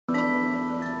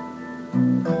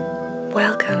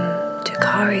Welcome to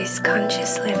Kari's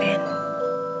Conscious Living.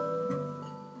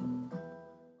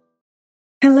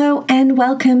 Hello and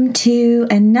welcome to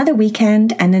another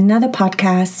weekend and another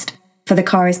podcast for the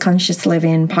Kari's Conscious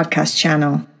Living podcast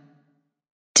channel.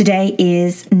 Today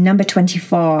is number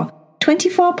 24.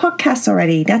 24 podcasts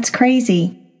already. That's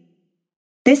crazy.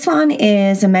 This one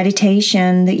is a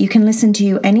meditation that you can listen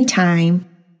to anytime.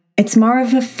 It's more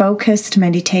of a focused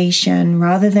meditation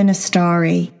rather than a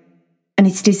story. And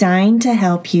it's designed to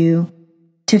help you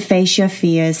to face your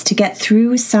fears, to get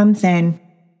through something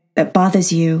that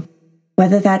bothers you.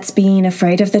 Whether that's being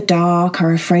afraid of the dark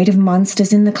or afraid of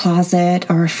monsters in the closet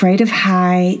or afraid of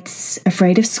heights,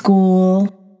 afraid of school,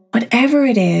 whatever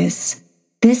it is,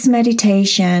 this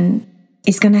meditation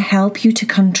is going to help you to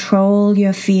control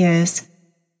your fears,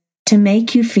 to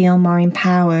make you feel more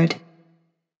empowered,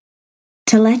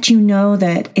 to let you know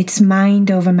that it's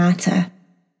mind over matter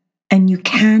and you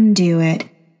can do it.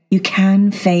 You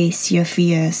can face your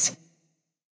fears.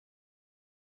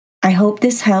 I hope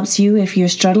this helps you if you're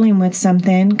struggling with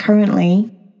something currently.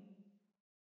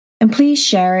 And please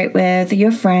share it with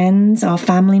your friends or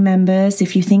family members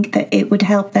if you think that it would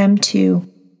help them too.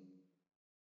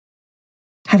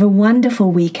 Have a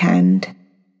wonderful weekend.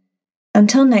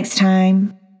 Until next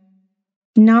time,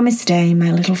 namaste,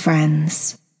 my little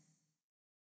friends.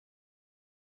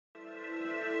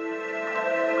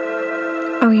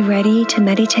 Are we ready to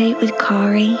meditate with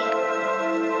Kari?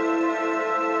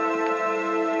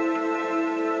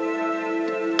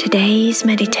 Today's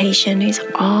meditation is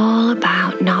all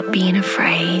about not being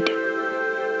afraid.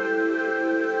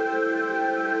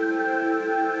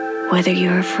 Whether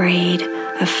you're afraid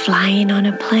of flying on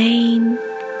a plane,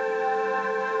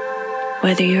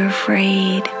 whether you're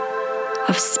afraid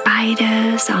of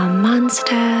spiders or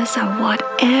monsters or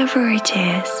whatever it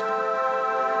is,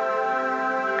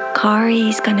 Kari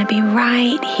is going to be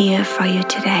right here for you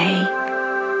today.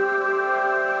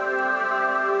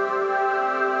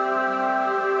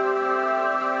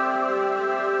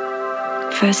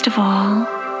 First of all,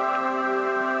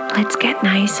 let's get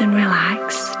nice and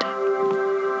relaxed.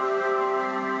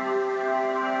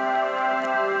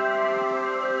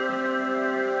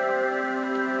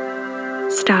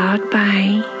 Start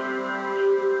by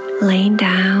laying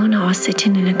down or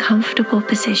sitting in a comfortable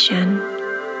position.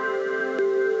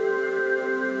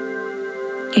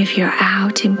 If you're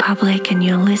out in public and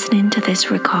you're listening to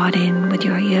this recording with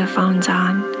your earphones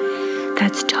on,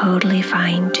 that's totally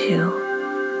fine too.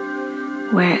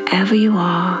 Wherever you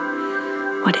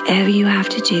are, whatever you have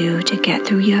to do to get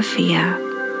through your fear,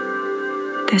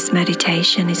 this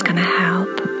meditation is going to help.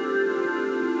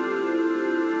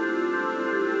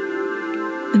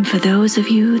 And for those of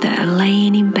you that are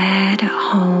laying in bed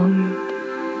at home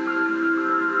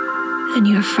and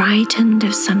you're frightened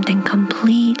of something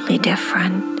completely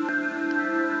different,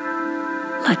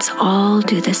 let's all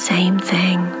do the same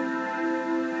thing.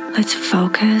 Let's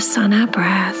focus on our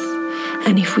breath,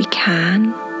 and if we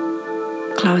can,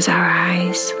 close our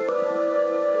eyes.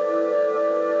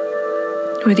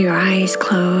 With your eyes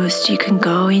closed, you can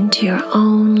go into your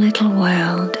own little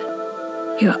world,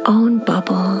 your own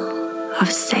bubble of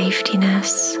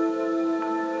safetiness.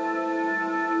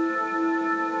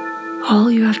 All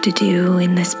you have to do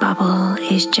in this bubble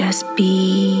is just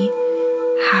be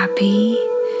happy,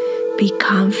 be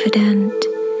confident,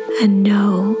 and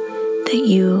know that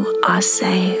you are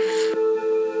safe.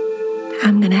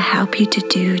 I'm going to help you to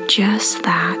do just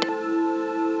that.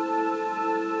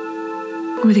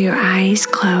 With your eyes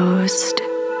closed,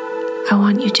 I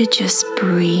want you to just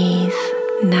breathe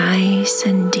nice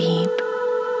and deep.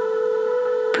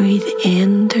 Breathe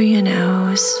in through your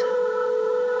nose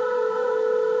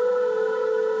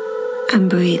and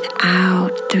breathe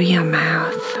out through your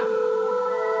mouth.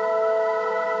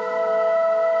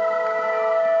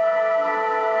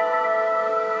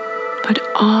 Put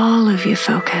all of your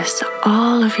focus,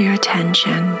 all of your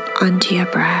attention onto your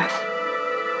breath.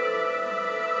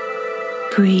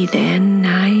 Breathe in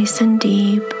nice and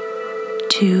deep,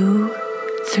 2,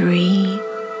 3,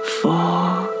 4.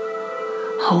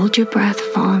 Hold your breath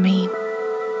for me,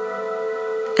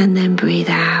 and then breathe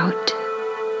out.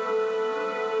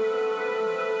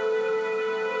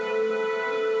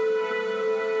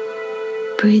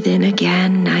 Breathe in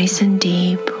again, nice and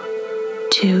deep,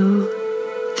 2,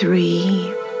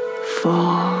 3, 4.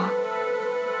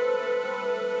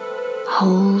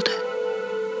 Hold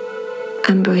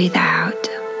and breathe out.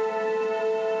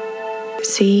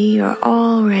 See, you're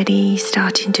already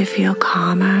starting to feel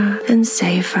calmer and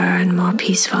safer and more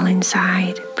peaceful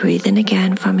inside. Breathe in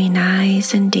again for me,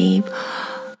 nice and deep.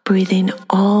 Breathing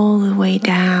all the way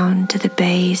down to the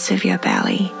base of your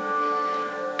belly.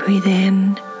 Breathe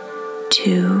in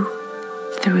 2,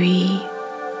 3,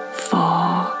 4.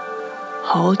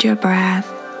 Hold your breath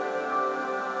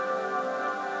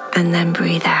and then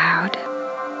breathe out.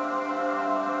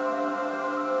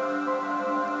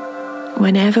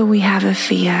 Whenever we have a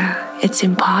fear, it's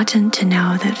important to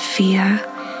know that fear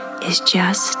is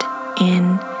just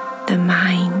in the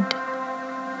mind.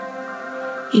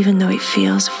 Even though it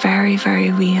feels very, very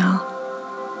real.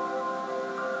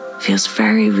 It feels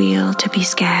very real to be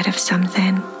scared of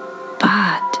something,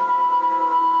 but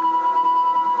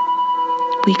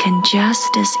we can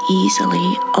just as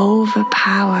easily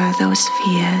overpower those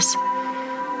fears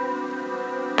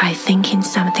by thinking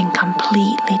something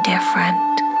completely different.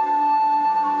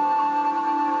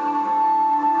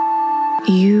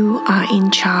 You are in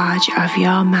charge of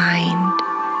your mind.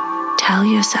 Tell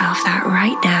yourself that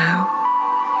right now.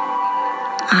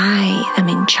 I am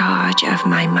in charge of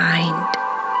my mind.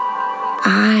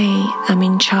 I am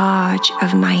in charge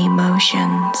of my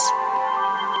emotions.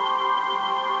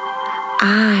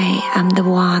 I am the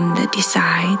one that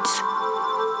decides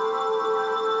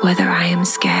whether I am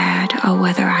scared or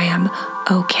whether I am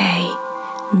okay.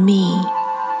 Me.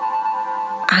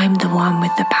 I'm the one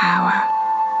with the power.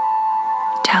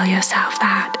 Tell yourself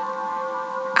that.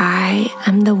 I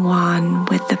am the one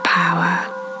with the power.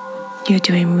 You're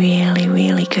doing really,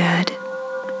 really good.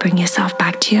 Bring yourself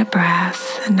back to your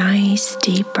breath. A nice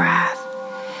deep breath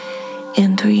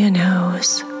in through your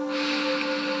nose.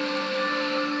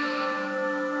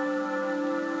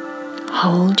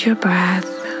 Hold your breath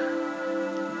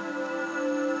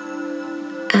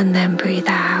and then breathe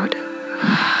out.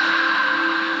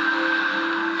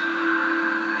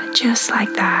 Just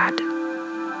like that.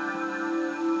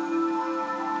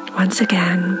 Once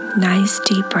again, nice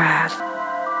deep breath.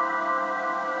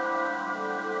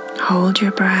 Hold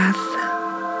your breath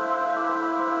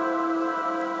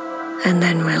and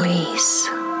then release.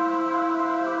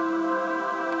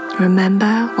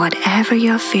 Remember, whatever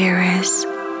your fear is,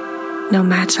 no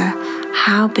matter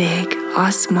how big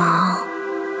or small,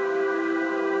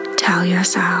 tell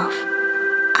yourself,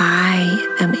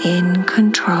 I am in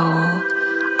control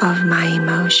of my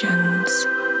emotions.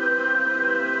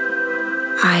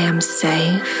 I am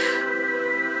safe.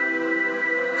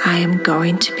 I am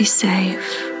going to be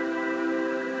safe.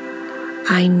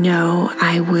 I know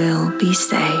I will be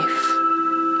safe.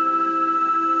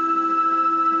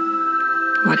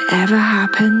 Whatever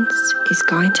happens is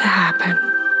going to happen.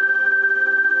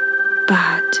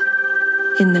 But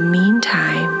in the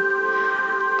meantime,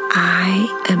 I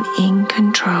am in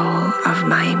control of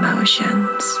my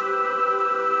emotions.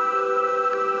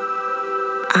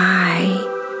 I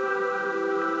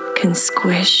can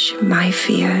squish my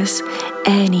fears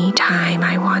anytime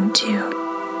I want to.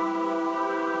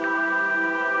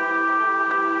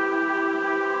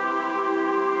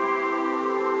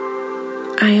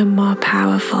 I am more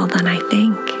powerful than I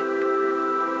think.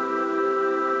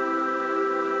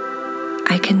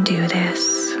 I can do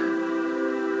this.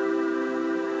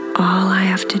 All I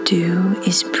have to do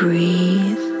is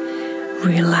breathe,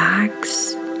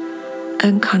 relax,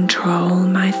 and control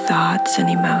my thoughts and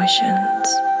emotions.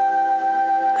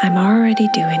 I'm already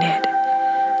doing it.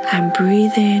 I'm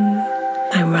breathing,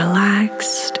 I'm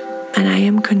relaxed, and I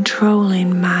am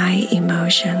controlling my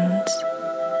emotions.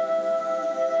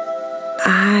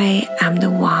 I am the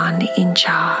one in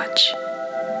charge.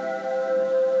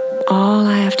 All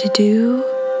I have to do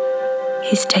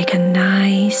is take a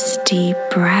nice deep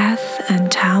breath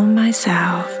and tell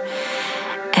myself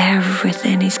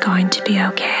everything is going to be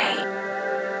okay.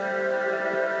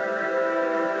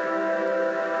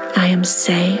 I am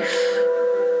safe.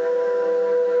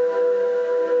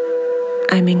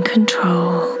 I'm in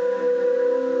control.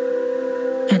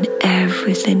 And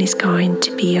everything is going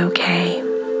to be okay.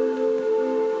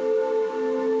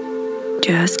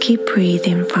 Just keep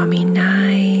breathing for me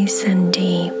nice and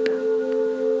deep.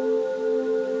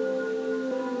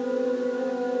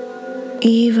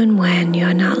 Even when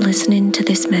you're not listening to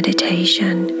this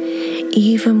meditation,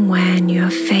 even when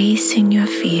you're facing your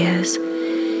fears,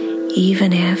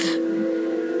 even if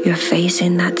you're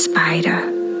facing that spider,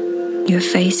 you're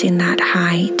facing that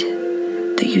height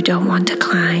that you don't want to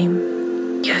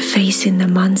climb, you're facing the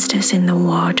monsters in the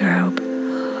wardrobe,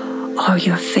 or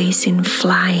you're facing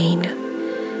flying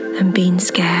and being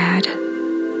scared.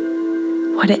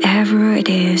 Whatever it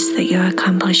is that you're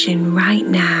accomplishing right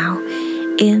now,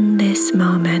 in this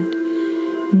moment,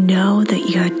 know that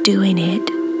you're doing it.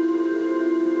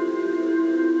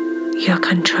 You're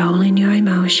controlling your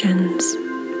emotions.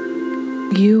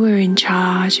 You are in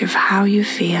charge of how you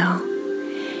feel.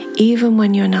 Even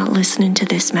when you're not listening to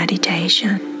this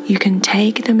meditation, you can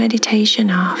take the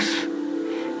meditation off,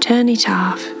 turn it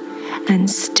off, and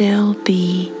still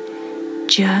be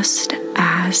just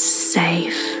as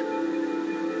safe.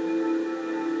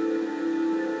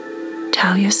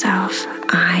 Tell yourself,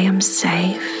 I am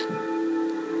safe.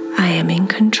 I am in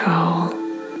control.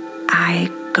 I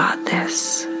got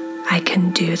this. I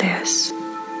can do this.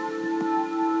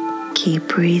 Keep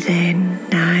breathing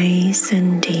nice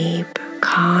and deep,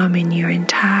 calming your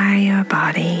entire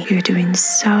body. You're doing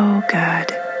so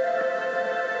good.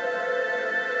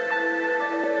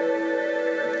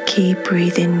 Keep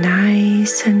breathing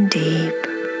nice and deep.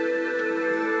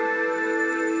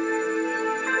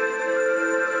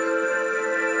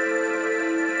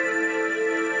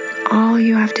 All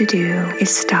you have to do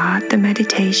is start the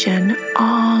meditation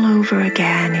all over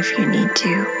again if you need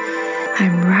to.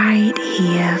 I'm right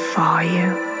here for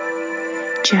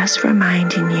you, just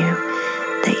reminding you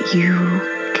that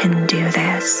you can do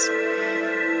this.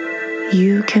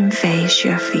 You can face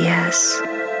your fears.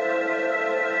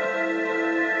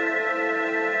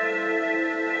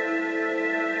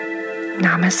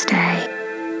 Namaste.